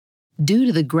Due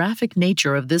to the graphic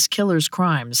nature of this killer's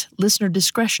crimes, listener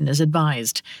discretion is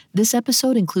advised. This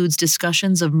episode includes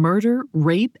discussions of murder,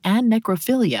 rape, and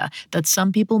necrophilia that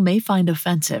some people may find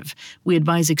offensive. We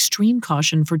advise extreme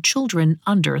caution for children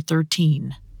under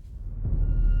 13.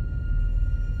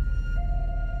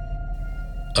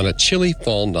 On a chilly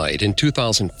fall night in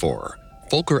 2004,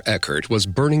 Volker Eckert was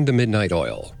burning the midnight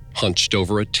oil, hunched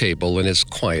over a table in his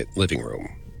quiet living room.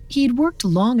 He'd worked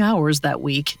long hours that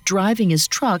week, driving his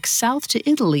truck south to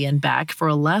Italy and back for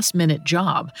a last-minute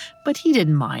job, but he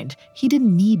didn't mind. He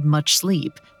didn't need much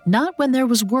sleep, not when there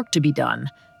was work to be done.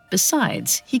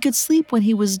 Besides, he could sleep when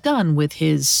he was done with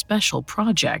his special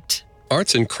project.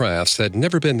 Arts and crafts had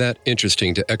never been that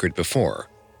interesting to Eckert before,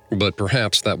 but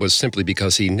perhaps that was simply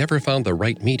because he never found the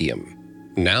right medium.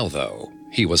 Now, though,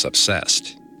 he was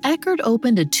obsessed. Eckert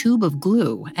opened a tube of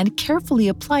glue and carefully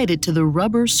applied it to the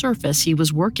rubber surface he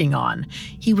was working on.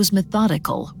 He was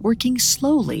methodical, working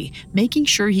slowly, making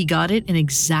sure he got it in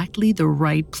exactly the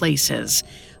right places.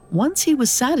 Once he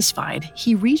was satisfied,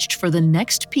 he reached for the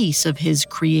next piece of his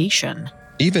creation.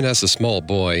 Even as a small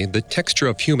boy, the texture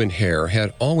of human hair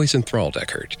had always enthralled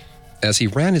Eckert. As he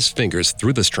ran his fingers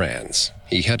through the strands,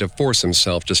 he had to force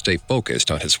himself to stay focused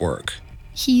on his work.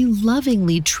 He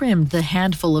lovingly trimmed the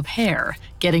handful of hair,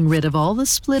 getting rid of all the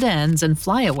split ends and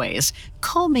flyaways,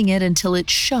 combing it until it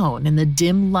shone in the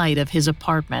dim light of his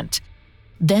apartment.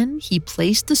 Then he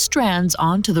placed the strands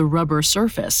onto the rubber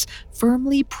surface,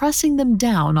 firmly pressing them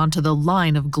down onto the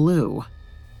line of glue.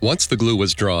 Once the glue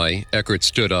was dry, Eckert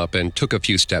stood up and took a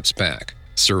few steps back,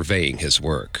 surveying his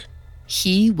work.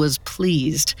 He was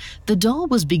pleased. The doll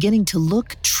was beginning to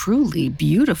look truly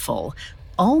beautiful,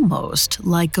 almost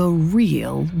like a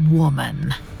real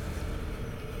woman.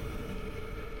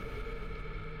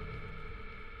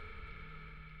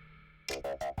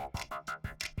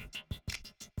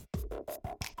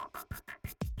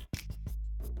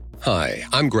 Hi,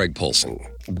 I'm Greg Polson.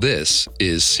 This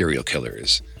is Serial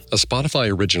Killers, a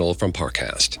Spotify original from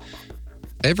Parcast.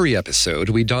 Every episode,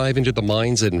 we dive into the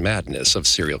minds and madness of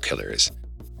serial killers.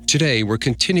 Today, we're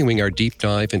continuing our deep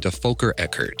dive into Volker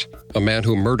Eckert, a man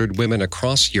who murdered women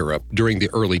across Europe during the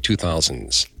early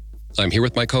 2000s. I'm here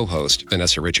with my co-host,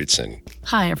 Vanessa Richardson.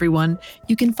 Hi, everyone.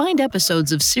 You can find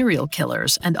episodes of Serial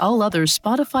Killers and all other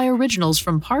Spotify originals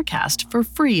from Parcast for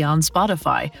free on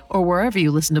Spotify or wherever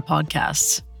you listen to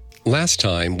podcasts. Last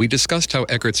time, we discussed how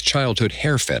Eckert's childhood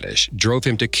hair fetish drove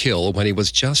him to kill when he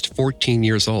was just 14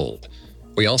 years old.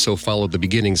 We also followed the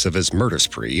beginnings of his murder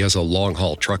spree as a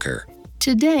long-haul trucker.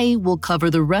 Today, we'll cover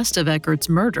the rest of Eckert's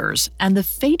murders and the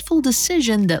fateful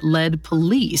decision that led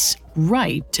police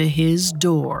right to his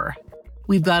door.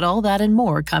 We've got all that and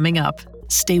more coming up.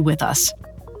 Stay with us.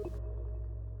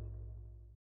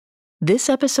 This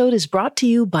episode is brought to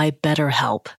you by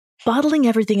BetterHelp. Bottling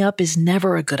everything up is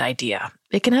never a good idea.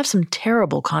 It can have some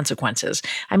terrible consequences.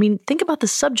 I mean, think about the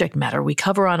subject matter we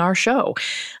cover on our show.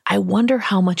 I wonder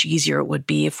how much easier it would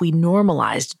be if we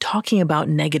normalized talking about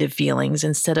negative feelings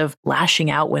instead of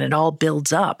lashing out when it all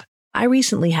builds up. I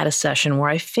recently had a session where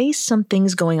I faced some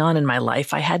things going on in my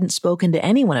life I hadn't spoken to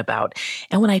anyone about,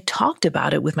 and when I talked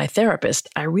about it with my therapist,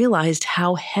 I realized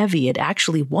how heavy it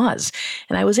actually was,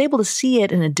 and I was able to see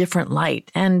it in a different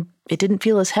light, and it didn't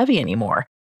feel as heavy anymore.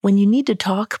 When you need to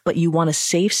talk, but you want a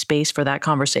safe space for that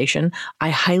conversation, I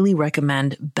highly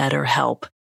recommend BetterHelp.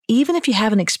 Even if you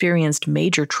haven't experienced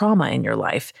major trauma in your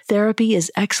life, therapy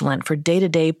is excellent for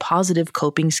day-to-day positive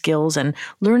coping skills and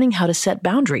learning how to set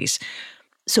boundaries.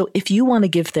 So if you want to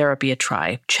give therapy a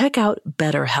try, check out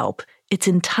BetterHelp. It's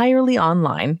entirely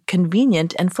online,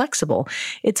 convenient, and flexible.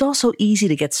 It's also easy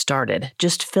to get started.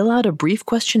 Just fill out a brief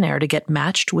questionnaire to get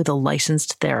matched with a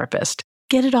licensed therapist.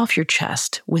 Get it off your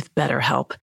chest with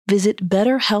BetterHelp. Visit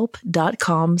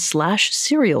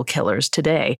betterhelp.com/serialkillers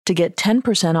today to get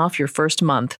 10% off your first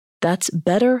month. That's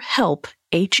BetterHelp,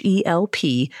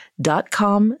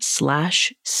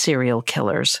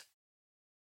 HELP.com/serialkillers.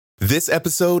 This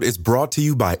episode is brought to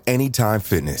you by Anytime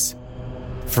Fitness.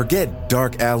 Forget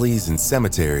dark alleys and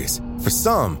cemeteries. For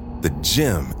some, the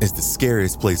gym is the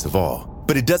scariest place of all,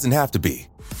 but it doesn't have to be.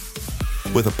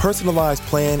 With a personalized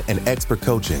plan and expert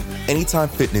coaching, Anytime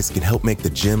Fitness can help make the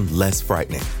gym less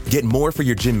frightening. Get more for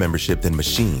your gym membership than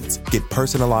machines. Get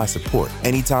personalized support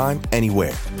anytime,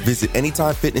 anywhere. Visit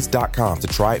AnytimeFitness.com to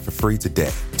try it for free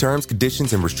today. Terms,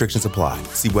 conditions, and restrictions apply.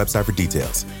 See website for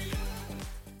details.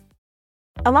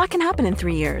 A lot can happen in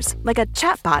 3 years, like a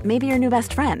chatbot may be your new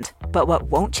best friend. But what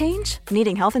won't change?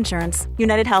 Needing health insurance.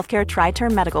 United Healthcare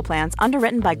Tri-Term Medical Plans,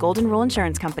 underwritten by Golden Rule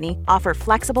Insurance Company, offer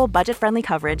flexible, budget-friendly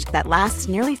coverage that lasts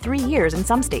nearly 3 years in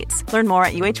some states. Learn more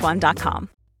at UH1.com.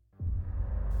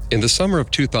 In the summer of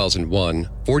 2001,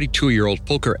 42-year-old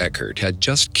Volker Eckert had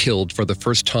just killed for the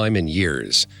first time in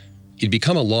years. He'd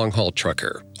become a long-haul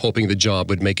trucker, hoping the job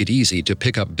would make it easy to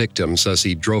pick up victims as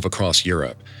he drove across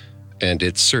Europe. And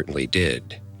it certainly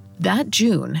did. That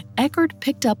June, Eckert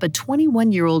picked up a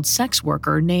 21-year-old sex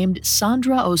worker named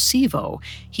Sandra Osivo.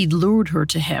 He'd lured her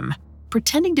to him,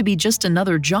 pretending to be just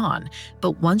another John,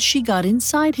 but once she got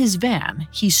inside his van,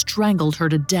 he strangled her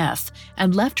to death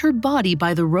and left her body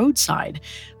by the roadside.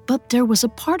 But there was a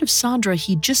part of Sandra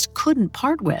he just couldn't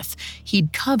part with.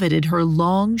 He'd coveted her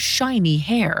long, shiny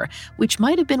hair, which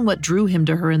might have been what drew him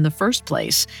to her in the first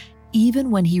place.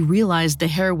 Even when he realized the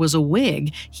hair was a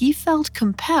wig, he felt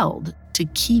compelled to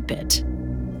keep it.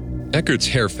 Eckert's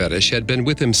hair fetish had been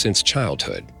with him since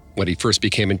childhood, when he first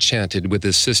became enchanted with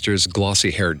his sister's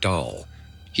glossy-haired doll.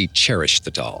 He cherished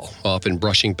the doll, often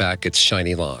brushing back its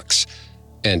shiny locks,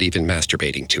 and even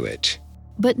masturbating to it.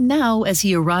 But now, as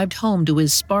he arrived home to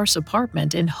his sparse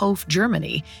apartment in Hof,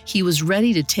 Germany, he was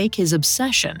ready to take his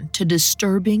obsession to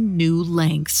disturbing new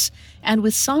lengths. And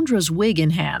with Sandra's wig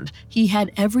in hand, he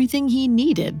had everything he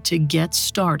needed to get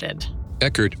started.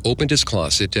 Eckert opened his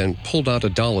closet and pulled out a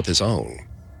doll of his own.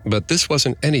 But this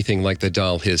wasn't anything like the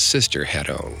doll his sister had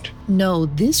owned. No,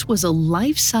 this was a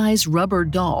life-size rubber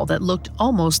doll that looked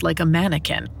almost like a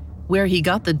mannequin. Where he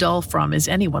got the doll from is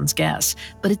anyone's guess,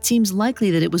 but it seems likely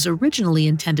that it was originally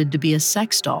intended to be a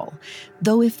sex doll.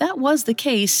 Though if that was the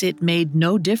case, it made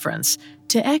no difference.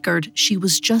 To Eckert, she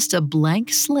was just a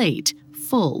blank slate,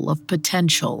 full of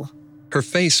potential. Her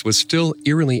face was still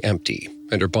eerily empty,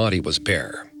 and her body was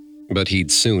bare. But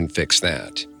he'd soon fix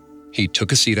that. He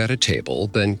took a seat at a table,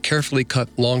 then carefully cut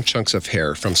long chunks of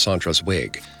hair from Sandra's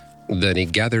wig. Then he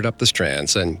gathered up the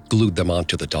strands and glued them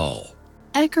onto the doll.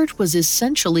 Eckert was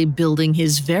essentially building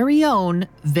his very own,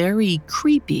 very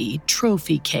creepy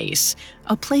trophy case,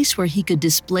 a place where he could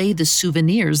display the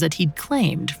souvenirs that he'd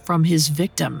claimed from his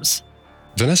victims.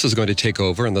 Vanessa's going to take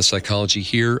over in the psychology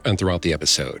here and throughout the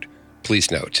episode. Please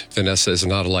note, Vanessa is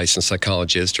not a licensed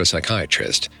psychologist or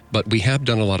psychiatrist, but we have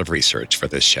done a lot of research for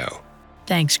this show.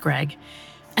 Thanks, Greg.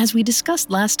 As we discussed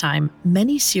last time,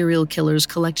 many serial killers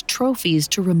collect trophies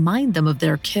to remind them of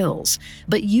their kills,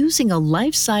 but using a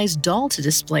life-size doll to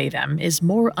display them is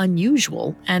more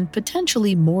unusual and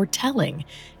potentially more telling.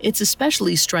 It's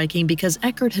especially striking because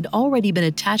Eckert had already been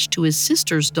attached to his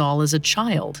sister's doll as a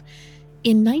child.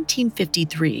 In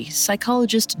 1953,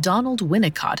 psychologist Donald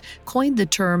Winnicott coined the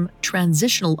term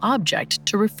transitional object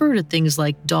to refer to things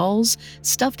like dolls,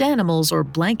 stuffed animals, or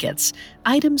blankets,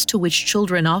 items to which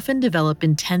children often develop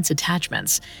intense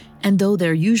attachments. And though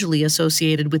they're usually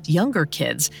associated with younger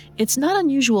kids, it's not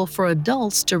unusual for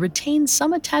adults to retain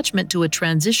some attachment to a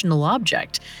transitional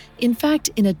object. In fact,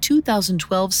 in a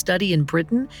 2012 study in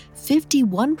Britain,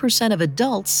 51% of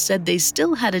adults said they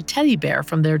still had a teddy bear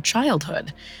from their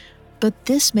childhood. But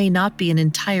this may not be an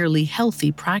entirely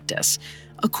healthy practice.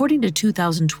 According to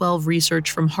 2012 research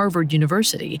from Harvard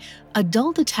University,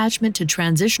 adult attachment to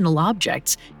transitional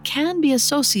objects can be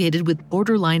associated with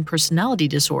borderline personality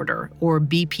disorder, or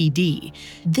BPD.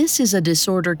 This is a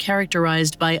disorder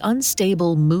characterized by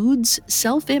unstable moods,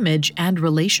 self-image, and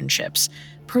relationships.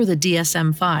 Per the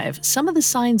DSM-5, some of the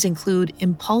signs include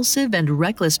impulsive and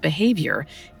reckless behavior,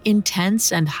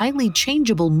 intense and highly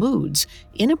changeable moods,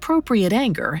 inappropriate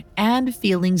anger, and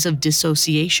feelings of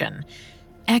dissociation.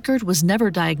 Eckert was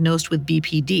never diagnosed with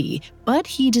BPD, but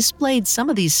he displayed some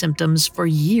of these symptoms for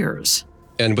years.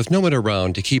 And with no one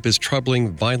around to keep his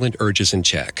troubling, violent urges in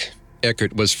check,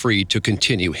 Eckert was free to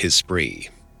continue his spree.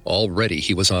 Already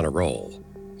he was on a roll.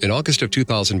 In August of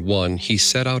 2001, he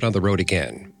set out on the road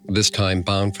again, this time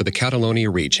bound for the Catalonia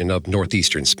region of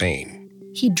northeastern Spain.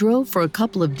 He drove for a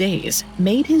couple of days,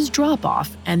 made his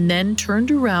drop-off, and then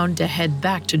turned around to head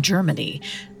back to Germany.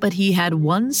 But he had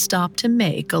one stop to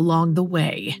make along the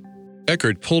way.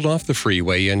 Eckert pulled off the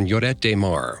freeway in Lloret de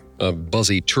Mar, a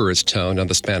buzzy tourist town on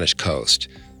the Spanish coast.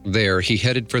 There, he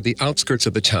headed for the outskirts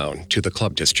of the town to the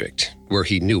club district, where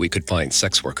he knew he could find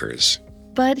sex workers.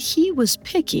 But he was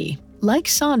picky. Like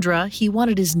Sandra, he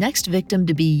wanted his next victim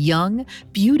to be young,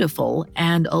 beautiful,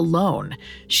 and alone.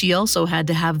 She also had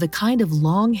to have the kind of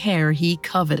long hair he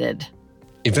coveted.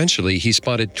 Eventually, he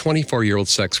spotted 24-year-old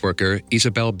sex worker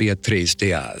Isabel Beatriz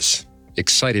Diaz.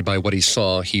 Excited by what he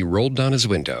saw, he rolled down his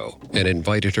window and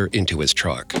invited her into his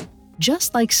truck.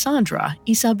 Just like Sandra,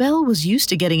 Isabel was used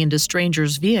to getting into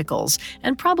strangers' vehicles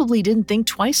and probably didn't think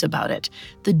twice about it.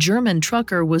 The German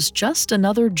trucker was just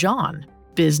another John.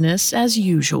 Business as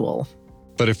usual.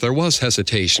 But if there was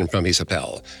hesitation from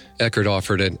Isabel, Eckert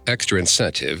offered an extra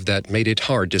incentive that made it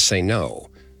hard to say no.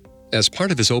 As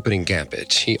part of his opening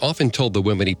gambit, he often told the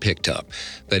women he picked up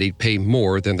that he'd pay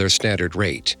more than their standard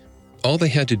rate. All they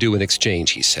had to do in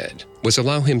exchange, he said, was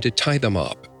allow him to tie them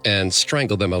up and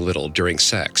strangle them a little during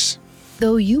sex.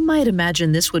 Though you might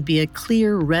imagine this would be a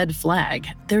clear red flag,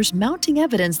 there's mounting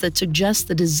evidence that suggests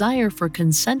the desire for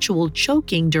consensual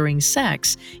choking during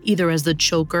sex, either as the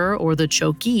choker or the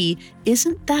chokee,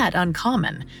 isn't that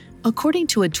uncommon. According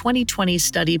to a 2020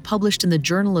 study published in the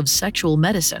Journal of Sexual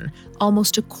Medicine,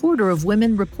 almost a quarter of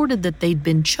women reported that they'd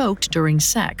been choked during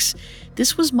sex.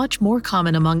 This was much more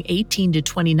common among 18 to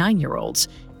 29-year-olds.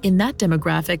 In that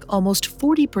demographic, almost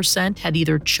 40% had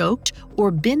either choked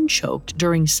or been choked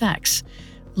during sex.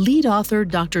 Lead author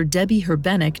Dr. Debbie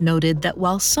Herbenek noted that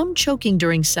while some choking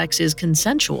during sex is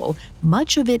consensual,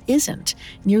 much of it isn't.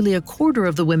 Nearly a quarter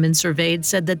of the women surveyed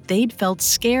said that they'd felt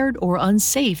scared or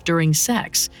unsafe during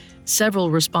sex.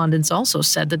 Several respondents also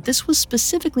said that this was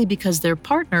specifically because their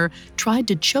partner tried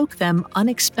to choke them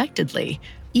unexpectedly.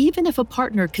 Even if a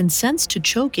partner consents to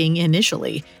choking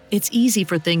initially, it's easy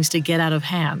for things to get out of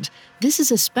hand. This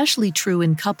is especially true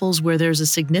in couples where there's a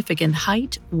significant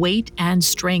height, weight, and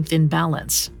strength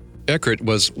imbalance. Eckert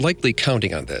was likely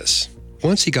counting on this.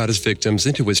 Once he got his victims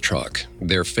into his truck,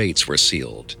 their fates were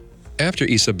sealed. After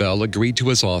Isabel agreed to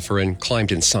his offer and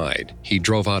climbed inside, he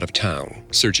drove out of town,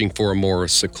 searching for a more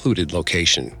secluded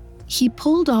location. He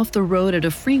pulled off the road at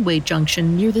a freeway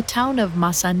junction near the town of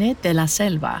Massanet de la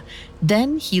Selva.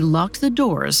 Then he locked the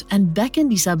doors and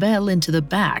beckoned Isabel into the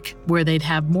back, where they'd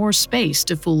have more space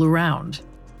to fool around.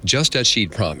 Just as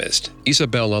she'd promised,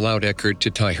 Isabel allowed Eckert to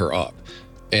tie her up.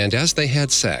 And as they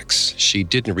had sex, she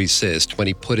didn't resist when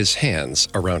he put his hands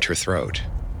around her throat.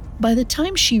 By the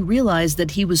time she realized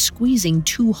that he was squeezing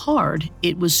too hard,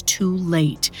 it was too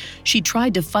late. She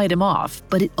tried to fight him off,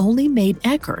 but it only made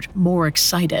Eckert more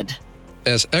excited.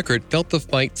 As Eckert felt the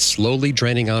fight slowly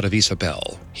draining out of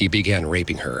Isabel, he began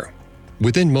raping her.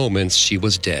 Within moments, she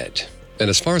was dead. And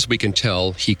as far as we can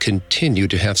tell, he continued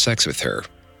to have sex with her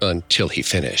until he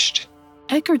finished.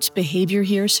 Eckert's behavior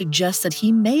here suggests that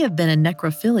he may have been a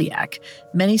necrophiliac.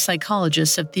 Many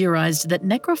psychologists have theorized that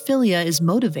necrophilia is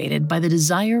motivated by the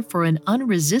desire for an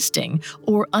unresisting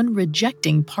or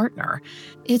unrejecting partner.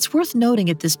 It's worth noting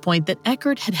at this point that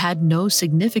Eckert had had no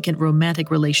significant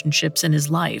romantic relationships in his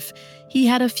life. He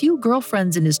had a few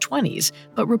girlfriends in his 20s,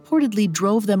 but reportedly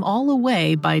drove them all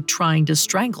away by trying to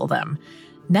strangle them.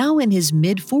 Now in his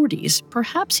mid-40s,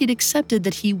 perhaps he'd accepted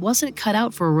that he wasn't cut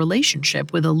out for a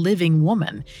relationship with a living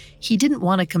woman. He didn't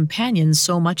want a companion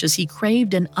so much as he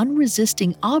craved an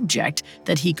unresisting object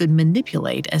that he could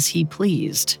manipulate as he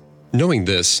pleased. Knowing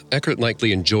this, Eckert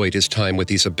likely enjoyed his time with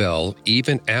Isabel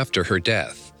even after her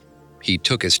death. He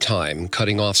took his time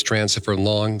cutting off strands of her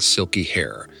long, silky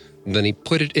hair. Then he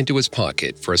put it into his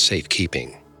pocket for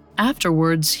safekeeping.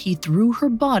 Afterwards, he threw her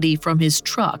body from his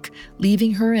truck,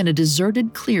 leaving her in a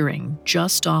deserted clearing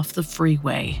just off the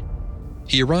freeway.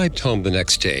 He arrived home the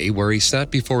next day where he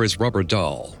sat before his rubber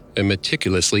doll and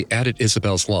meticulously added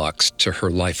Isabel's locks to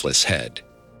her lifeless head.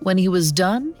 When he was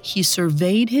done, he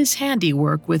surveyed his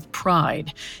handiwork with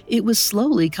pride. It was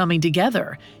slowly coming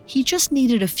together. He just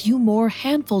needed a few more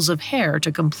handfuls of hair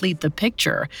to complete the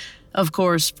picture. Of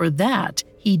course, for that,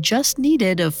 he just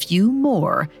needed a few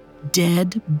more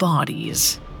dead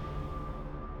bodies.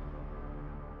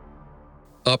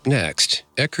 Up next,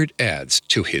 Eckert adds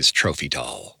to his trophy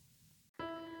doll.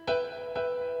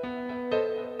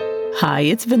 Hi,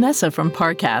 it's Vanessa from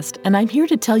Parcast, and I'm here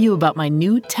to tell you about my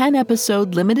new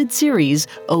 10-episode limited series,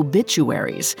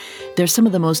 Obituaries. They're some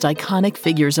of the most iconic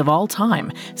figures of all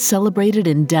time, celebrated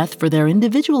in death for their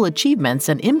individual achievements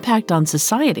and impact on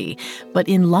society. But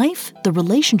in life, the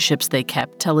relationships they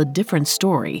kept tell a different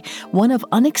story, one of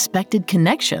unexpected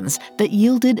connections that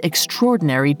yielded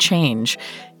extraordinary change.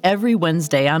 Every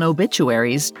Wednesday on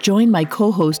Obituaries, join my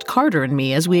co-host Carter and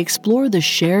me as we explore the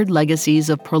shared legacies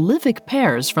of prolific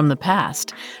pairs from the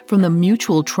past. From the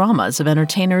mutual traumas of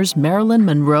entertainers Marilyn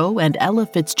Monroe and Ella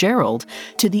Fitzgerald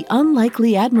to the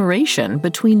unlikely admiration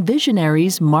between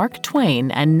visionaries Mark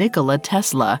Twain and Nikola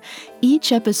Tesla.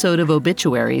 Each episode of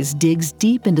Obituaries digs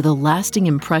deep into the lasting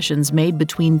impressions made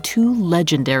between two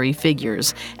legendary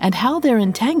figures and how their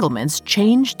entanglements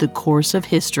changed the course of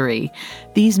history.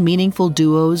 These meaningful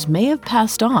duos may have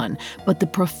passed on, but the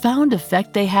profound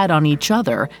effect they had on each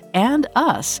other and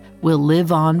us will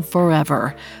live on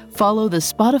forever. Follow the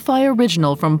Spotify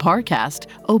original from Parcast,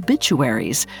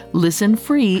 Obituaries. Listen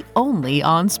free only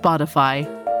on Spotify.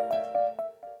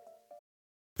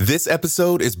 This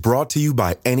episode is brought to you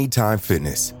by Anytime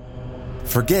Fitness.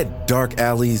 Forget dark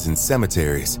alleys and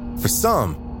cemeteries. For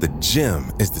some, the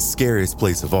gym is the scariest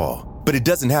place of all. But it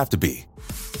doesn't have to be.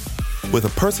 With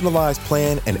a personalized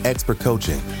plan and expert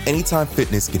coaching, Anytime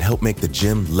Fitness can help make the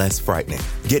gym less frightening.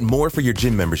 Get more for your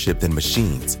gym membership than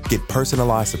machines. Get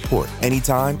personalized support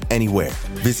anytime, anywhere.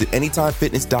 Visit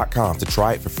AnytimeFitness.com to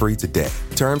try it for free today.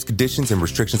 Terms, conditions, and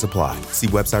restrictions apply. See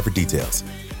website for details.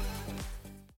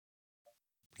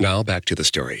 Now back to the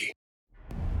story.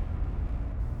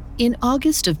 In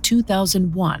August of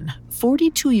 2001,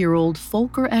 42-year-old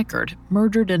Volker Eckert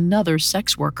murdered another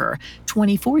sex worker,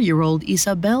 24-year-old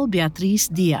Isabel Beatriz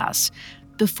Diaz.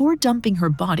 Before dumping her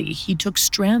body, he took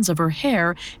strands of her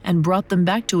hair and brought them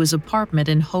back to his apartment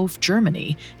in Hof,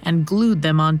 Germany, and glued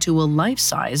them onto a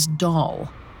life-size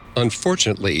doll.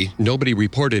 Unfortunately, nobody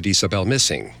reported Isabel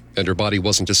missing, and her body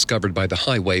wasn't discovered by the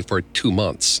highway for 2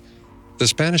 months. The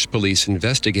Spanish police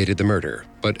investigated the murder,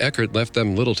 but Eckert left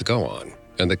them little to go on,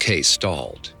 and the case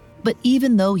stalled. But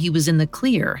even though he was in the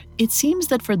clear, it seems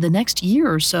that for the next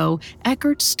year or so,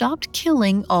 Eckert stopped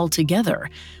killing altogether.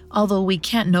 Although we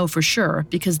can't know for sure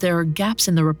because there are gaps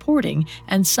in the reporting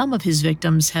and some of his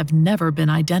victims have never been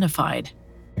identified.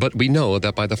 But we know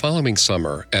that by the following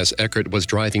summer, as Eckert was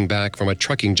driving back from a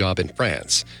trucking job in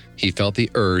France, he felt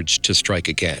the urge to strike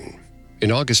again.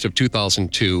 In August of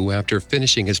 2002, after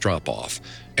finishing his drop-off,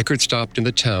 Eckert stopped in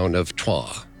the town of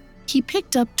Troyes. He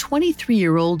picked up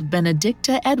 23-year-old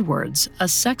Benedicta Edwards, a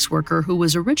sex worker who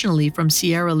was originally from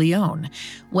Sierra Leone.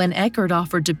 When Eckert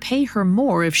offered to pay her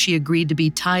more if she agreed to be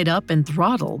tied up and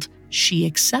throttled, she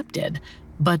accepted,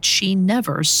 but she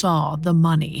never saw the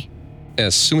money.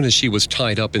 As soon as she was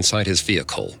tied up inside his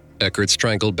vehicle, Eckert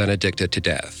strangled Benedicta to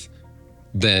death.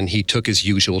 Then he took his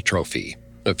usual trophy,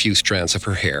 a few strands of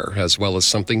her hair, as well as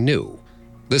something new.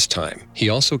 This time, he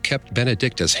also kept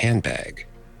Benedicta's handbag.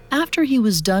 After he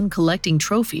was done collecting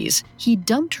trophies, he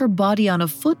dumped her body on a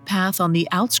footpath on the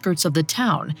outskirts of the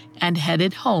town and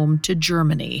headed home to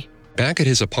Germany. Back at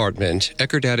his apartment,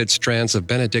 Eckert added strands of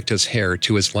Benedicta's hair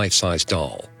to his life-size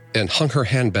doll and hung her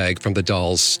handbag from the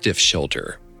doll's stiff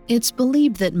shoulder. It's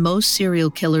believed that most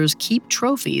serial killers keep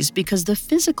trophies because the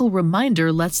physical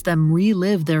reminder lets them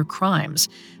relive their crimes.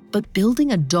 But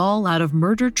building a doll out of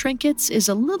murder trinkets is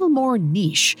a little more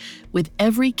niche. With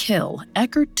every kill,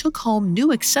 Eckert took home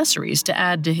new accessories to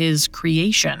add to his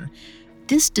creation.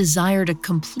 This desire to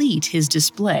complete his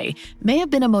display may have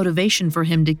been a motivation for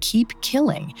him to keep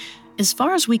killing. As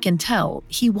far as we can tell,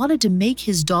 he wanted to make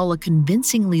his doll a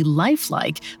convincingly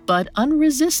lifelike but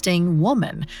unresisting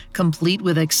woman, complete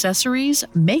with accessories,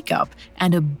 makeup,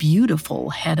 and a beautiful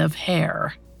head of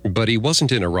hair. But he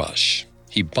wasn't in a rush.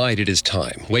 He bided his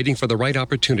time, waiting for the right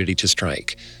opportunity to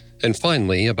strike. And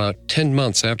finally, about 10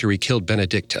 months after he killed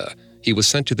Benedicta, he was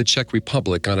sent to the Czech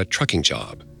Republic on a trucking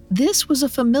job. This was a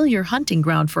familiar hunting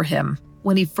ground for him.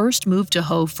 When he first moved to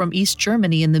Hof from East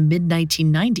Germany in the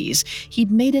mid-1990s,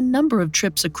 he'd made a number of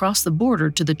trips across the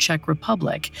border to the Czech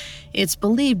Republic. It's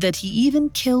believed that he even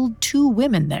killed 2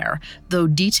 women there, though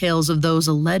details of those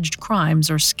alleged crimes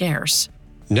are scarce.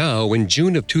 Now, in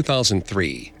June of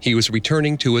 2003, he was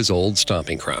returning to his old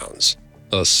stomping grounds,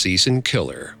 a seasoned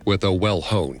killer with a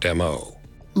well-honed M.O.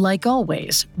 Like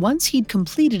always, once he'd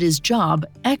completed his job,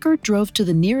 Eckert drove to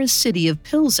the nearest city of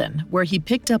Pilsen, where he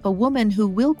picked up a woman who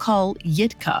we'll call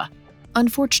Jitka.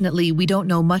 Unfortunately, we don't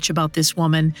know much about this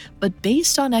woman, but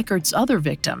based on Eckert's other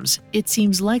victims, it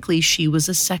seems likely she was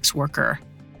a sex worker.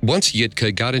 Once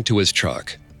Jitka got into his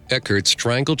truck, Eckert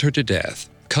strangled her to death,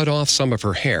 cut off some of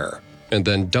her hair, and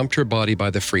then dumped her body by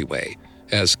the freeway,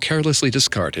 as carelessly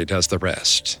discarded as the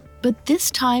rest. But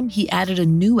this time, he added a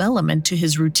new element to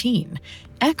his routine.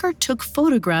 Eckert took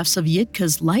photographs of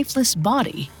Jitka's lifeless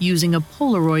body using a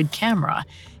Polaroid camera.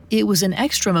 It was an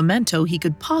extra memento he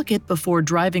could pocket before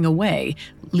driving away,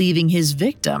 leaving his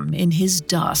victim in his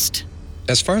dust.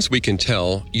 As far as we can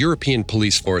tell, European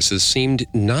police forces seemed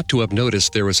not to have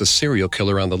noticed there was a serial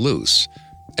killer on the loose.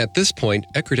 At this point,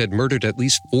 Eckert had murdered at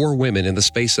least 4 women in the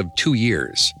space of 2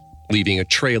 years, leaving a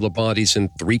trail of bodies in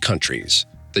 3 countries: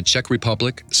 the Czech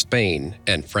Republic, Spain,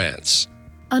 and France.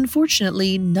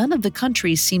 Unfortunately, none of the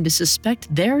countries seemed to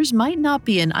suspect theirs might not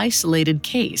be an isolated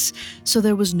case, so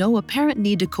there was no apparent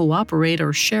need to cooperate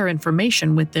or share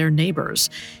information with their neighbors.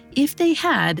 If they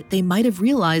had, they might have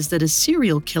realized that a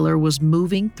serial killer was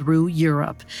moving through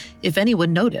Europe. If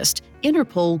anyone noticed,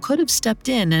 Interpol could have stepped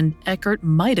in and Eckert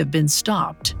might have been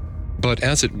stopped. But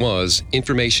as it was,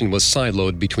 information was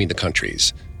siloed between the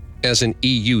countries. As an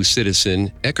EU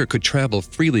citizen, Eckert could travel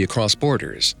freely across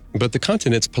borders, but the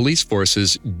continent's police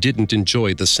forces didn't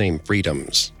enjoy the same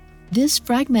freedoms. This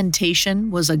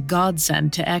fragmentation was a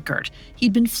godsend to Eckert.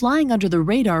 He'd been flying under the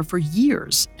radar for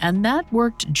years, and that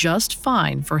worked just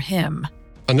fine for him.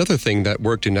 Another thing that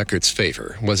worked in Eckert's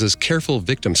favor was his careful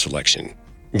victim selection.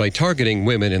 By targeting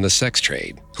women in the sex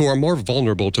trade, who are more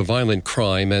vulnerable to violent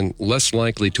crime and less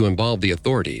likely to involve the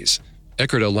authorities,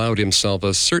 Eckert allowed himself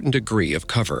a certain degree of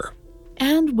cover.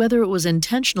 And whether it was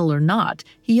intentional or not,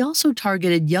 he also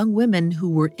targeted young women who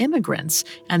were immigrants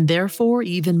and therefore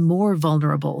even more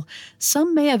vulnerable.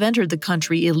 Some may have entered the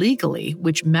country illegally,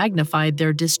 which magnified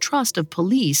their distrust of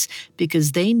police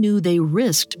because they knew they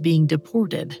risked being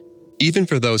deported. Even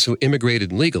for those who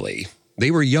immigrated legally, they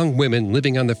were young women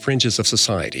living on the fringes of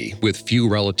society with few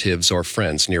relatives or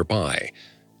friends nearby.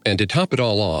 And to top it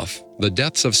all off, the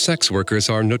deaths of sex workers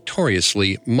are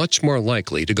notoriously much more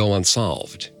likely to go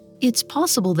unsolved. It's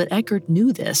possible that Eckert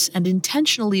knew this and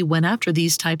intentionally went after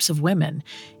these types of women.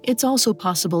 It's also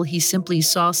possible he simply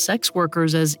saw sex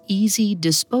workers as easy,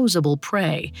 disposable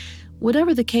prey.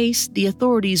 Whatever the case, the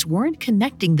authorities weren't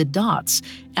connecting the dots,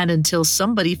 and until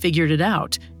somebody figured it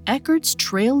out, Eckert's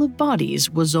trail of bodies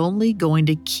was only going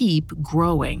to keep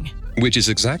growing. Which is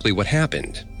exactly what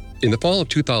happened. In the fall of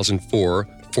 2004,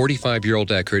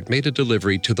 45-year-old Eckert made a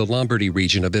delivery to the Lombardy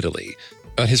region of Italy.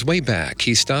 On his way back,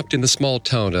 he stopped in the small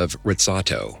town of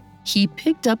Rizzato. He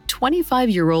picked up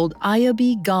 25-year-old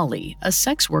Ayabi Gali, a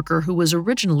sex worker who was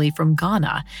originally from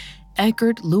Ghana.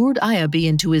 Eckert lured Ayabi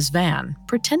into his van,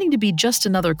 pretending to be just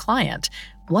another client.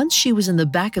 Once she was in the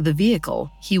back of the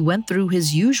vehicle, he went through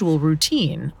his usual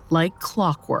routine, like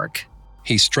clockwork.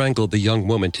 He strangled the young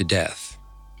woman to death.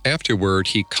 Afterward,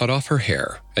 he cut off her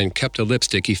hair and kept a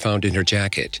lipstick he found in her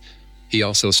jacket. He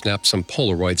also snapped some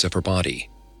Polaroids of her body.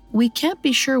 We can't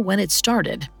be sure when it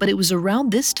started, but it was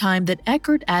around this time that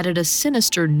Eckert added a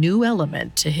sinister new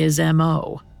element to his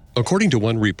M.O. According to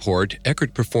one report,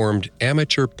 Eckert performed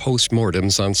amateur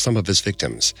postmortems on some of his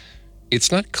victims.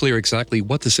 It's not clear exactly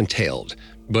what this entailed,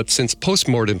 but since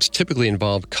postmortems typically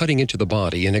involve cutting into the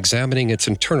body and examining its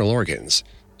internal organs,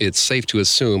 it's safe to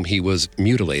assume he was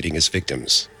mutilating his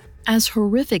victims. As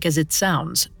horrific as it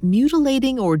sounds,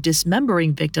 mutilating or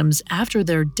dismembering victims after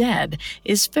they're dead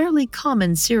is fairly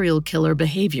common serial killer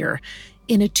behavior.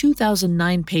 In a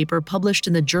 2009 paper published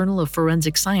in the Journal of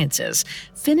Forensic Sciences,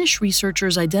 Finnish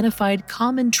researchers identified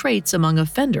common traits among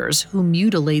offenders who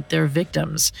mutilate their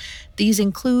victims. These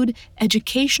include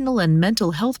educational and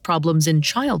mental health problems in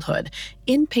childhood,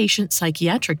 inpatient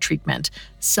psychiatric treatment,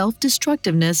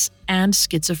 self-destructiveness, and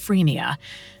schizophrenia.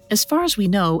 As far as we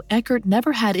know, Eckert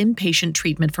never had inpatient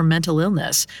treatment for mental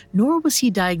illness, nor was he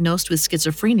diagnosed with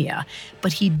schizophrenia,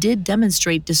 but he did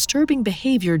demonstrate disturbing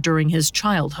behavior during his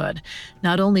childhood.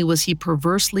 Not only was he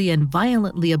perversely and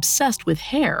violently obsessed with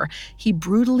hair, he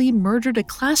brutally murdered a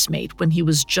classmate when he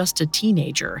was just a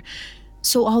teenager.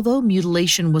 So although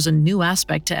mutilation was a new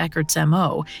aspect to Eckert's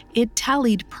M.O., it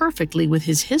tallied perfectly with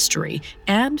his history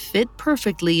and fit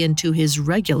perfectly into his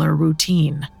regular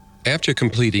routine. After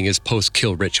completing his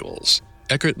post-kill rituals,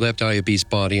 Eckert left Ayabi's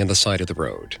body on the side of the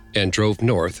road and drove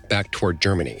north back toward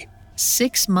Germany.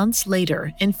 6 months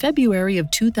later, in February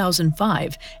of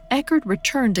 2005, Eckert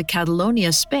returned to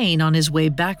Catalonia, Spain on his way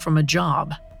back from a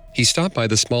job. He stopped by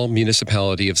the small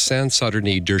municipality of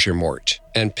Sant-Sadurní-d'Urgell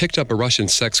and picked up a Russian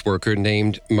sex worker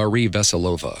named Marie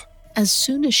Veselova. As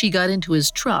soon as she got into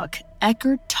his truck,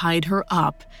 Eckert tied her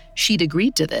up. She'd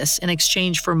agreed to this in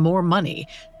exchange for more money,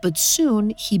 but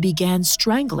soon he began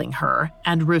strangling her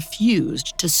and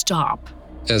refused to stop.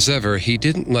 As ever, he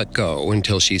didn't let go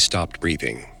until she stopped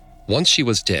breathing. Once she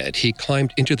was dead, he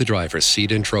climbed into the driver's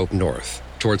seat and drove north,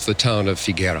 towards the town of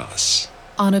Figueras.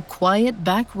 On a quiet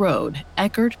back road,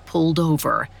 Eckert pulled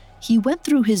over. He went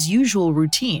through his usual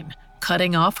routine,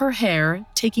 cutting off her hair,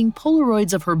 taking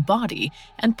Polaroids of her body,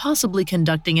 and possibly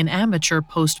conducting an amateur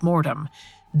post-mortem.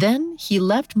 Then he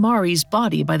left Mari's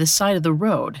body by the side of the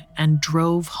road and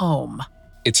drove home.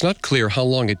 It's not clear how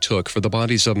long it took for the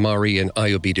bodies of Mari and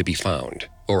Ayabi to be found,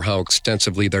 or how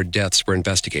extensively their deaths were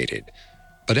investigated.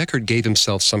 But Eckert gave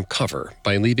himself some cover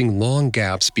by leaving long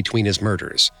gaps between his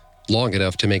murders, long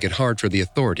enough to make it hard for the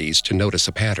authorities to notice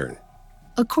a pattern.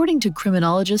 According to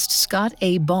criminologist Scott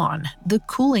A. Bond, the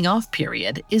cooling-off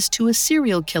period is to a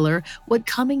serial killer what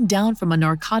coming down from a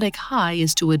narcotic high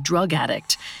is to a drug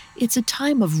addict. It's a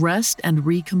time of rest and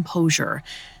recomposure.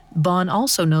 Bond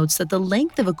also notes that the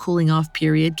length of a cooling-off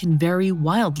period can vary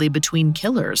wildly between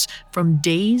killers, from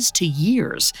days to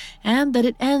years, and that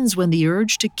it ends when the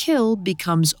urge to kill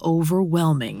becomes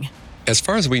overwhelming. As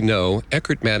far as we know,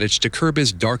 Eckert managed to curb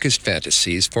his darkest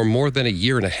fantasies for more than a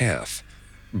year and a half.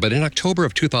 But in October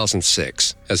of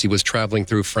 2006, as he was traveling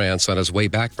through France on his way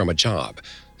back from a job,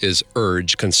 his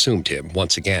urge consumed him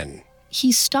once again.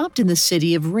 He stopped in the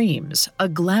city of Reims, a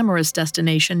glamorous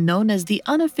destination known as the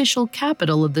unofficial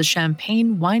capital of the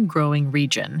Champagne wine-growing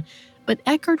region. But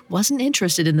Eckert wasn't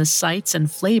interested in the sights and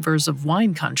flavors of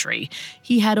wine country.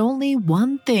 He had only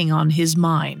one thing on his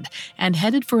mind and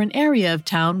headed for an area of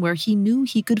town where he knew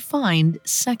he could find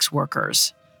sex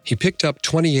workers. He picked up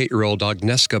 28-year-old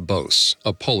Agnieszka Bos,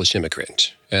 a Polish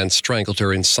immigrant, and strangled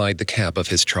her inside the cab of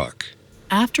his truck.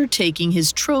 After taking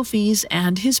his trophies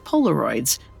and his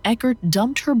Polaroids, Eckert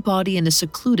dumped her body in a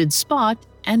secluded spot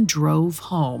and drove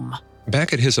home.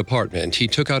 Back at his apartment, he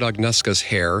took out Agnieszka's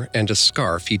hair and a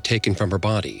scarf he'd taken from her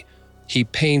body. He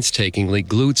painstakingly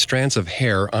glued strands of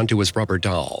hair onto his rubber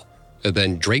doll, and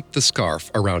then draped the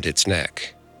scarf around its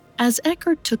neck. As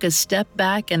Eckert took a step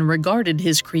back and regarded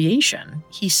his creation,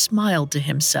 he smiled to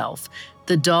himself.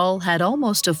 The doll had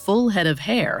almost a full head of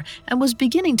hair and was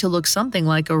beginning to look something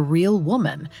like a real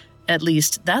woman. At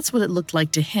least, that's what it looked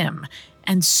like to him.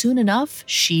 And soon enough,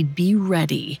 she'd be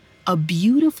ready. A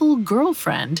beautiful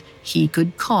girlfriend he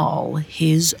could call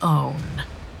his own.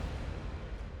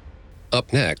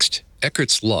 Up next,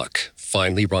 Eckert's luck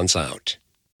finally runs out.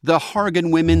 The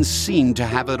Hargan women seemed to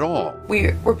have it all.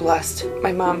 We were blessed.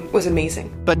 My mom was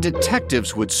amazing. But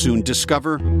detectives would soon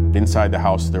discover inside the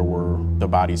house there were the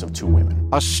bodies of 2 women.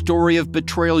 A story of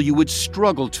betrayal you would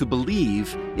struggle to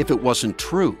believe if it wasn't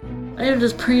true. I am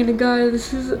just praying to God,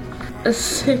 this is a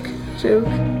sick joke.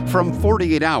 From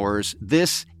 48 Hours,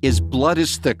 this is Blood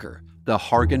is Thicker, the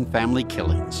Hargan Family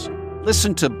Killings.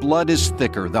 Listen to Blood is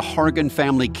Thicker, the Hargan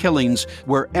Family Killings,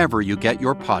 wherever you get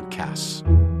your podcasts.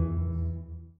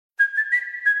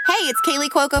 Hey, it's Kaylee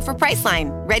Cuoco for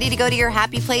Priceline. Ready to go to your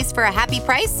happy place for a happy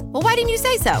price? Well, why didn't you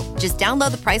say so? Just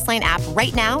download the Priceline app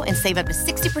right now and save up to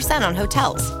 60% on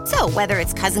hotels. So whether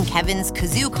it's Cousin Kevin's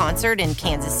Kazoo Concert in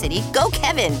Kansas City, go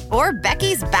Kevin, or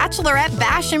Becky's Bachelorette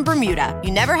Bash in Bermuda,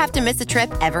 you never have to miss a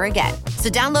trip ever again. So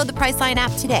download the Priceline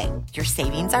app today. Your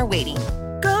savings are waiting.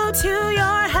 Go to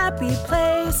your happy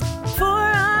place for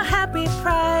a happy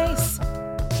price.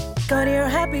 Go to your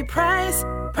happy price,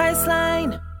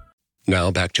 Priceline.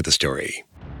 Now back to the story.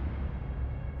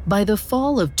 By the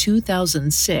fall of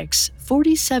 2006,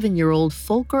 47-year-old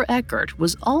Volker Eckert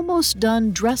was almost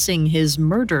done dressing his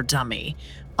murder dummy.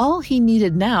 All he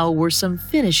needed now were some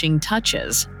finishing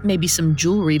touches, maybe some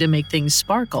jewelry to make things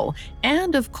sparkle,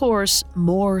 and, of course,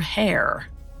 more hair.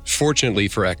 Fortunately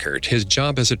for Eckert, his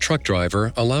job as a truck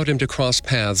driver allowed him to cross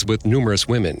paths with numerous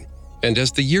women. And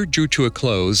as the year drew to a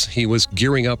close, he was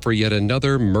gearing up for yet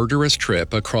another murderous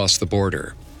trip across the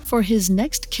border. For his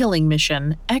next killing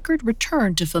mission, Eckert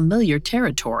returned to familiar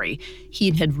territory. He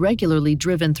had regularly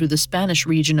driven through the Spanish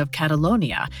region of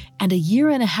Catalonia, and a year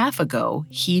and a half ago,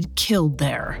 he'd killed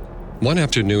there. One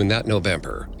afternoon that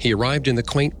November, he arrived in the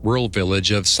quaint rural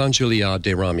village of San Julià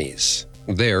de Ramis.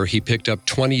 There, he picked up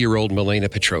 20-year-old Milena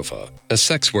Petrova, a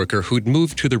sex worker who'd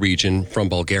moved to the region from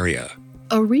Bulgaria.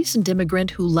 A recent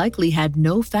immigrant who likely had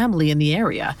no family in the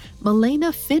area,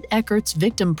 Milena fit Eckert's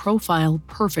victim profile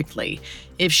perfectly.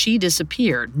 If she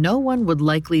disappeared, no one would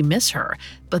likely miss her.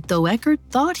 But though Eckert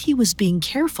thought he was being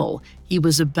careful, he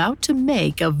was about to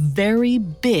make a very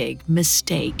big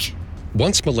mistake.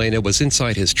 Once Milena was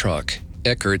inside his truck,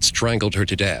 Eckert strangled her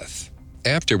to death.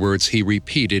 Afterwards, he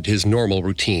repeated his normal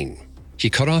routine. He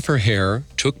cut off her hair,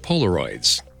 took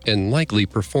Polaroids, and likely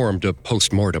performed a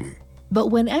post-mortem. But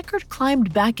when Eckert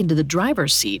climbed back into the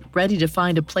driver's seat, ready to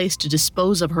find a place to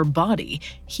dispose of her body,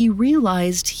 he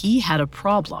realized he had a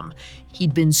problem.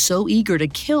 He'd been so eager to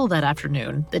kill that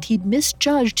afternoon that he'd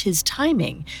misjudged his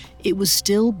timing. It was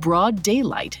still broad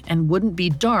daylight and wouldn't be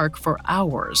dark for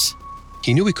hours.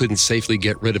 He knew he couldn't safely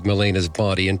get rid of Milena's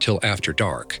body until after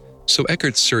dark, so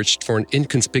Eckert searched for an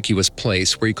inconspicuous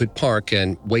place where he could park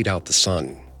and wait out the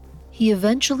sun. He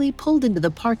eventually pulled into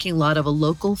the parking lot of a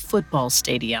local football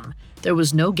stadium. There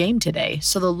was no game today,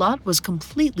 so the lot was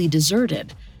completely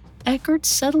deserted. Eckert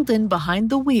settled in behind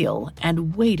the wheel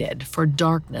and waited for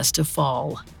darkness to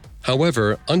fall.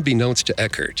 However, unbeknownst to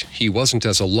Eckert, he wasn't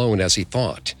as alone as he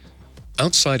thought.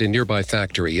 Outside a nearby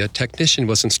factory, a technician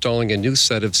was installing a new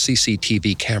set of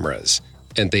CCTV cameras,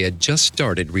 and they had just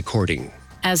started recording.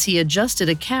 As he adjusted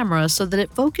a camera so that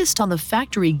it focused on the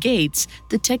factory gates,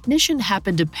 the technician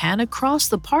happened to pan across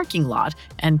the parking lot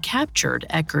and captured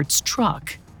Eckert's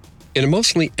truck. In a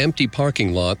mostly empty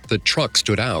parking lot, the truck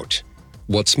stood out.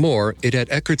 What's more, it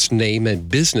had Eckert's name and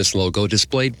business logo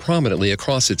displayed prominently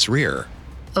across its rear.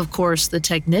 Of course, the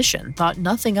technician thought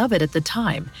nothing of it at the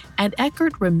time, and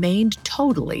Eckert remained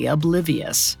totally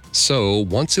oblivious. So,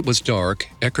 once it was dark,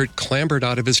 Eckert clambered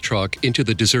out of his truck into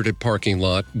the deserted parking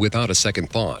lot without a second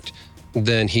thought.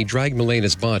 Then he dragged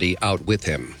Milena's body out with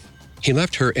him. He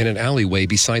left her in an alleyway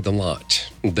beside the lot,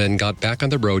 then got back on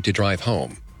the road to drive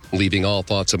home, leaving all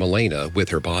thoughts of Milena with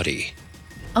her body.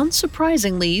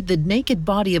 Unsurprisingly, the naked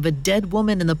body of a dead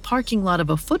woman in the parking lot of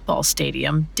a football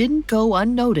stadium didn't go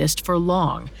unnoticed for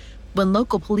long. When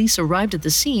local police arrived at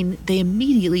the scene, they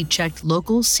immediately checked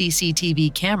local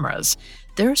CCTV cameras.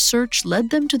 Their search led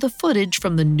them to the footage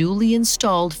from the newly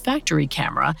installed factory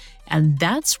camera, and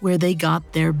that's where they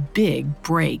got their big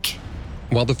break.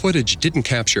 While the footage didn't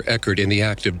capture Eckert in the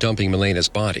act of dumping Milena's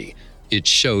body, it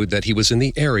showed that he was in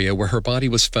the area where her body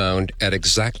was found at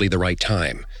exactly the right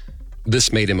time.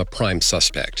 This made him a prime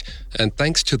suspect, and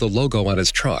thanks to the logo on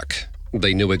his truck,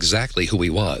 they knew exactly who he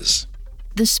was.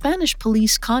 The Spanish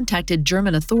police contacted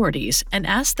German authorities and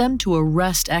asked them to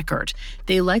arrest Eckert.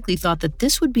 They likely thought that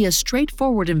this would be a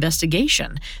straightforward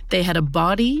investigation. They had a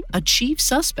body, a chief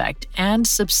suspect, and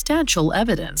substantial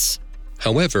evidence.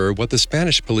 However, what the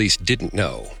Spanish police didn't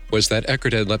know was that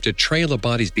Eckert had left a trail of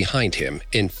bodies behind him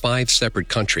in 5 separate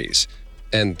countries,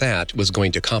 and that was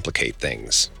going to complicate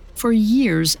things. For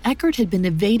years, Eckert had been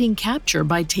evading capture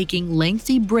by taking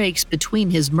lengthy breaks between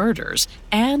his murders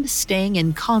and staying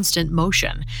in constant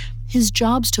motion. His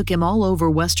jobs took him all over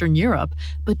Western Europe,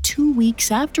 but 2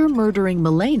 weeks after murdering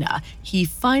Milena, he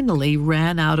finally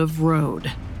ran out of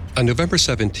road. On November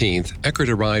 17th, Eckert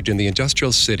arrived in the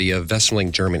industrial city of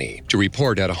Wesseling, Germany, to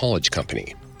report at a haulage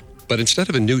company. But instead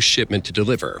of a new shipment to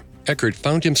deliver, Eckert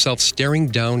found himself staring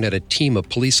down at a team of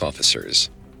police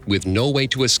officers. With no way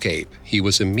to escape, he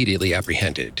was immediately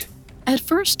apprehended. At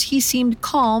first, he seemed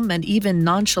calm and even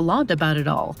nonchalant about it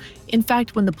all. In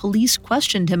fact, when the police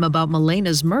questioned him about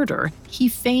Milena's murder, he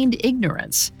feigned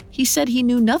ignorance. He said he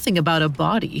knew nothing about a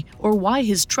body or why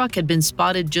his truck had been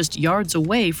spotted just yards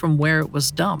away from where it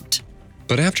was dumped.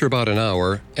 But after about an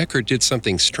hour, Eckert did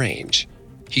something strange.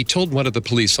 He told one of the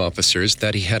police officers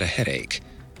that he had a headache.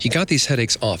 He got these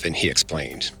headaches often, he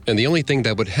explained, and the only thing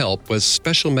that would help was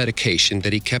special medication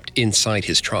that he kept inside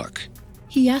his truck.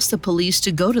 He asked the police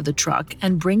to go to the truck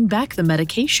and bring back the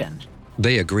medication.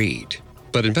 They agreed,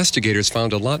 but investigators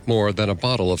found a lot more than a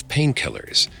bottle of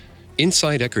painkillers.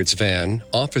 Inside Eckert's van,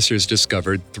 officers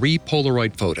discovered 3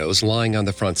 Polaroid photos lying on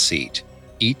the front seat,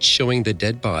 each showing the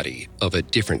dead body of a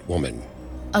different woman.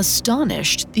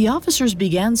 Astonished, the officers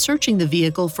began searching the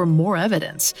vehicle for more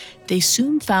evidence. They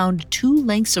soon found 2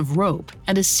 lengths of rope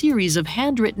and a series of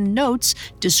handwritten notes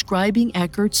describing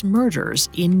Eckert's murders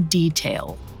in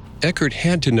detail. Eckert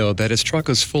had to know that his truck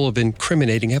was full of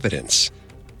incriminating evidence.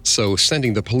 So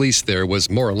sending the police there was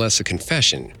more or less a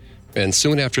confession, and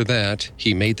soon after that,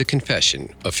 he made the confession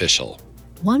official.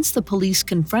 Once the police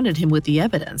confronted him with the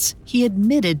evidence, he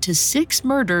admitted to 6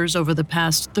 murders over the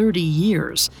past 30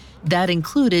 years. That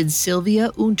included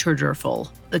Sylvia Unterdörfel,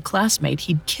 the classmate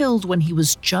he'd killed when he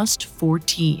was just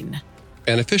 14.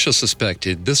 An official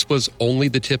suspected this was only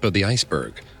the tip of the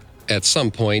iceberg. At some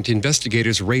point,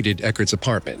 investigators raided Eckert's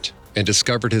apartment and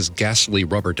discovered his ghastly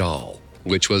rubber doll,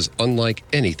 which was unlike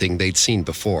anything they'd seen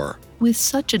before. With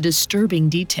such a disturbing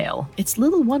detail, it's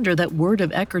little wonder that word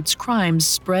of Eckert's crimes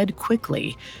spread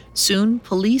quickly. Soon,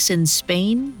 police in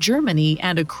Spain, Germany,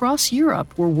 and across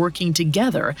Europe were working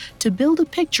together to build a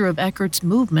picture of Eckert's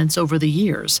movements over the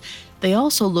years. They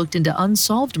also looked into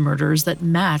unsolved murders that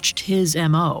matched his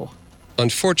MO.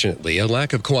 Unfortunately, a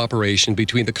lack of cooperation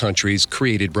between the countries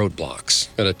created roadblocks,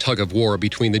 and a tug-of-war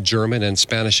between the German and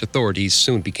Spanish authorities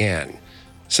soon began.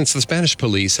 Since the Spanish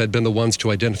police had been the ones to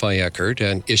identify Eckert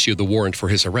and issue the warrant for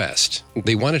his arrest,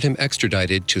 they wanted him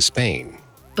extradited to Spain.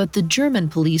 But the German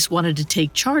police wanted to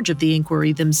take charge of the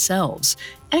inquiry themselves.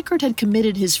 Eckert had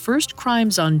committed his first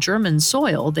crimes on German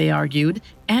soil, they argued,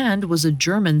 and was a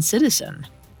German citizen.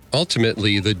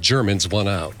 Ultimately, the Germans won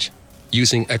out.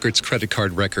 Using Eckert's credit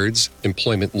card records,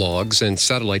 employment logs, and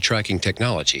satellite tracking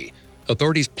technology,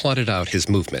 authorities plotted out his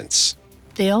movements.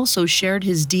 They also shared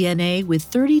his DNA with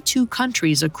 32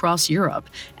 countries across Europe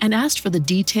and asked for the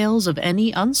details of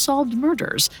any unsolved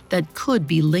murders that could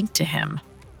be linked to him.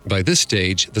 By this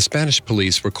stage, the Spanish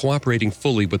police were cooperating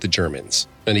fully with the Germans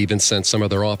and even sent some of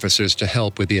their officers to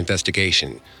help with the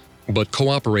investigation. But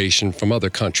cooperation from other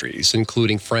countries,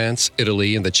 including France,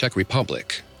 Italy, and the Czech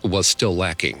Republic, was still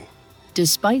lacking.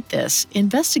 Despite this,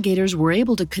 investigators were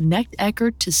able to connect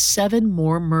Eckert to 7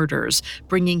 more murders,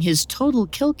 bringing his total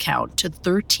kill count to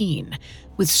 13.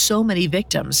 With so many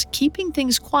victims, keeping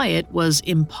things quiet was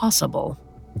impossible.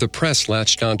 The press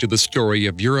latched onto the story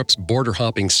of Europe's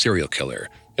border-hopping serial killer,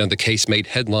 and the case made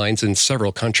headlines in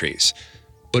several countries.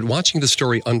 But watching the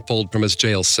story unfold from his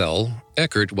jail cell,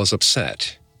 Eckert was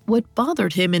upset. What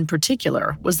bothered him in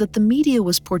particular was that the media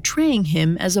was portraying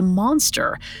him as a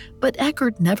monster, but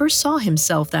Eckert never saw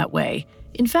himself that way.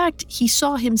 In fact, he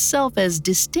saw himself as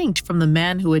distinct from the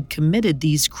man who had committed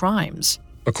these crimes.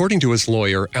 According to his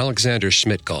lawyer, Alexander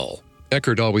Schmidtgall,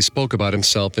 Eckert always spoke about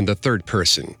himself in the third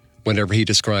person whenever he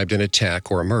described an attack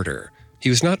or a murder. He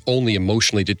was not only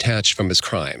emotionally detached from his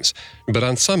crimes, but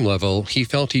on some level, he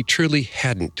felt he truly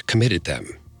hadn't committed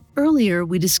them. Earlier,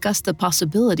 we discussed the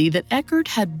possibility that Eckert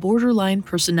had borderline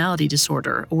personality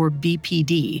disorder, or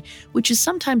BPD, which is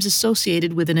sometimes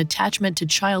associated with an attachment to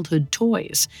childhood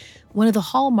toys. One of the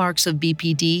hallmarks of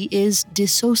BPD is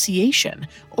dissociation,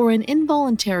 or an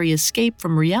involuntary escape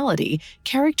from reality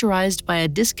characterized by a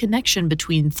disconnection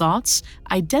between thoughts,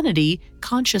 identity,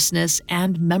 consciousness,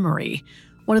 and memory.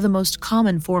 One of the most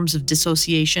common forms of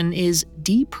dissociation is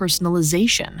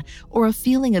depersonalization, or a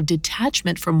feeling of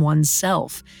detachment from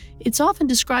oneself. It's often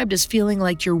described as feeling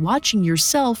like you're watching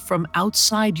yourself from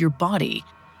outside your body.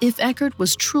 If Eckert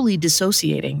was truly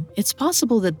dissociating, it's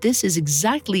possible that this is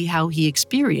exactly how he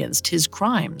experienced his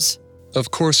crimes.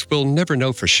 Of course, we'll never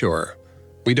know for sure.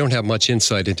 We don't have much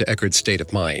insight into Eckert's state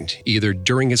of mind, either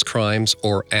during his crimes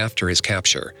or after his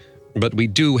capture. But we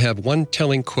do have one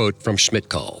telling quote from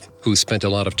Schmidt-Gall, who spent a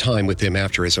lot of time with him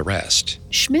after his arrest.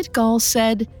 Schmidt-Gall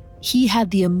said, "He had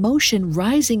the emotion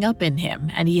rising up in him,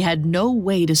 and he had no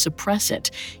way to suppress it.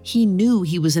 He knew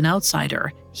he was an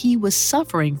outsider. He was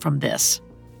suffering from this."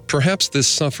 Perhaps this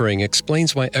suffering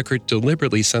explains why Eckert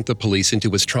deliberately sent the police into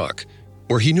his truck,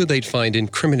 where he knew they'd find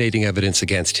incriminating evidence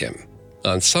against him.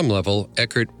 On some level,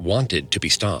 Eckert wanted to be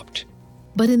stopped.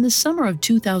 But in the summer of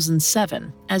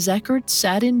 2007, as Eckert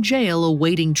sat in jail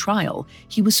awaiting trial,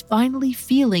 he was finally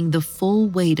feeling the full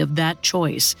weight of that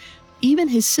choice. Even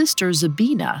his sister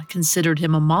Zabina considered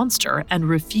him a monster and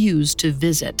refused to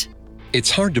visit.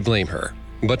 It's hard to blame her,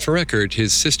 but for Eckert,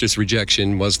 his sister's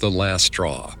rejection was the last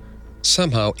straw.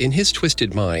 Somehow, in his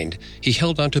twisted mind, he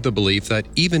held on to the belief that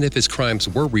even if his crimes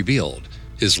were revealed,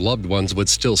 his loved ones would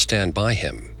still stand by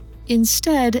him.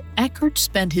 Instead, Eckert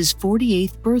spent his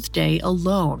 48th birthday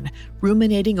alone,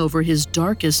 ruminating over his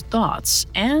darkest thoughts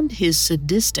and his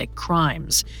sadistic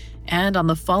crimes. And on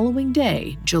the following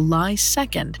day, July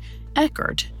 2nd,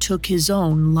 Eckert took his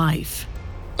own life.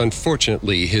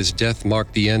 Unfortunately, his death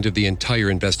marked the end of the entire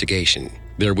investigation.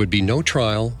 There would be no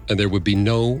trial, and there would be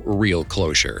no real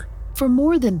closure. For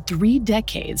more than 3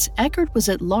 decades, Eckert was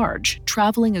at large,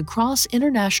 traveling across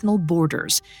international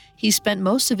borders. He spent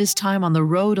most of his time on the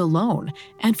road alone,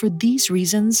 and for these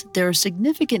reasons, there are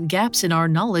significant gaps in our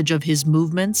knowledge of his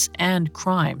movements and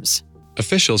crimes.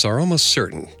 Officials are almost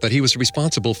certain that he was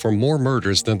responsible for more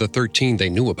murders than the 13 they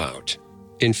knew about.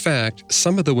 In fact,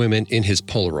 some of the women in his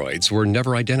Polaroids were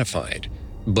never identified.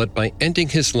 But by ending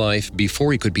his life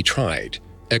before he could be tried,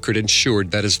 Eckert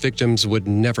ensured that his victims would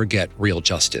never get real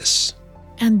justice.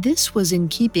 And this was in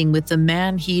keeping with the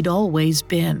man he'd always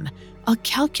been, a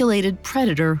calculated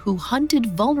predator who hunted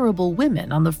vulnerable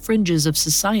women on the fringes of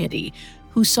society,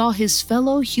 who saw his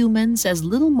fellow humans as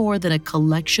little more than a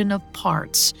collection of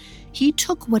parts. He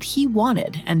took what he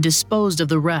wanted and disposed of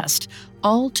the rest,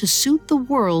 all to suit the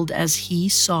world as he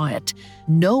saw it.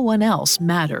 No one else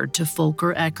mattered to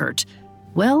Volker Eckert.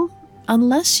 Well,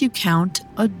 unless you count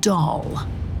a doll.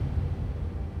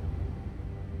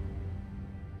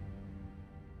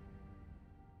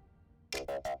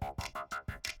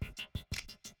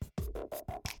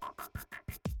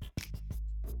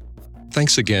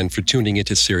 Thanks again for tuning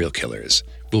into Serial Killers.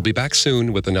 We'll be back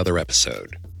soon with another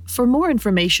episode. For more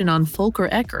information on Volker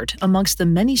Eckert, amongst the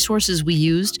many sources we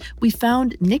used, we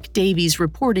found Nick Davies'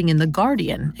 reporting in The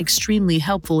Guardian extremely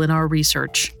helpful in our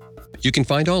research. You can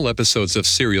find all episodes of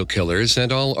Serial Killers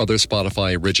and all other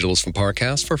Spotify originals from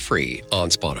Parcast for free on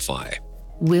Spotify.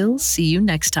 We'll see you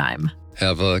next time.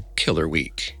 Have a killer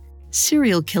week.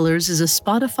 Serial Killers is a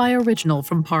Spotify original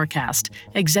from Parcast.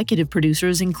 Executive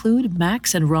producers include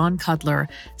Max and Ron Cutler.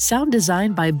 Sound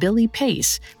design by Billy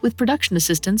Pace, with production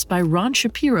assistance by Ron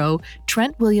Shapiro,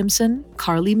 Trent Williamson,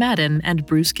 Carly Madden, and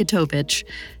Bruce Kitovich.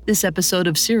 This episode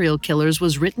of Serial Killers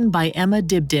was written by Emma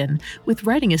Dibdin, with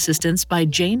writing assistance by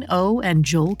Jane O. and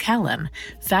Joel Callan,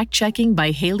 fact-checking by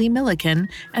Haley Milliken,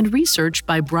 and research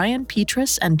by Brian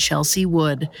Petrus and Chelsea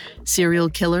Wood. Serial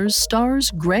Killers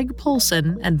stars Greg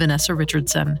Polson and Vanessa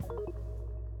Richardson.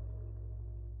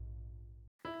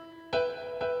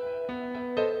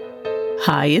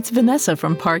 Hi, it's Vanessa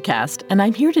from Parcast, and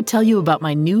I'm here to tell you about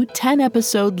my new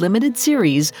 10-episode limited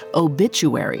series,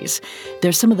 Obituaries.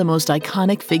 They're some of the most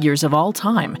iconic figures of all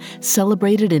time,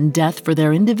 celebrated in death for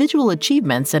their individual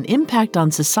achievements and impact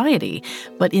on society.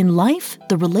 But in life,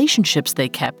 the relationships they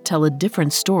kept tell a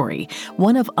different story,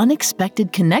 one of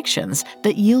unexpected connections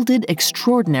that yielded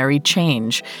extraordinary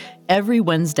change. Every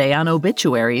Wednesday on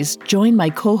Obituaries, join my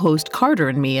co-host Carter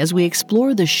and me as we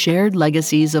explore the shared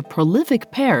legacies of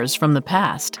prolific pairs from the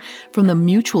past, from the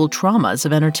mutual traumas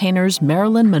of entertainers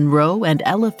Marilyn Monroe and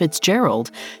Ella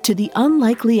Fitzgerald to the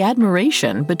unlikely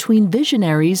admiration between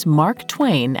visionaries Mark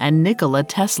Twain and Nikola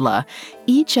Tesla.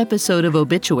 Each episode of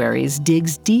Obituaries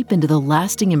digs deep into the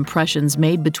lasting impressions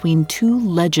made between two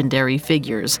legendary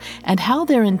figures and how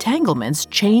their entanglements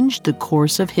changed the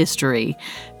course of history.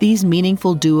 These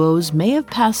meaningful duos may have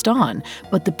passed on,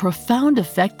 but the profound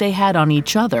effect they had on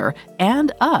each other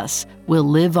and us will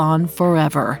live on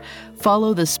forever.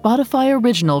 Follow the Spotify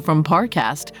original from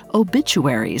Parcast,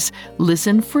 Obituaries.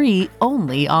 Listen free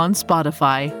only on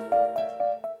Spotify.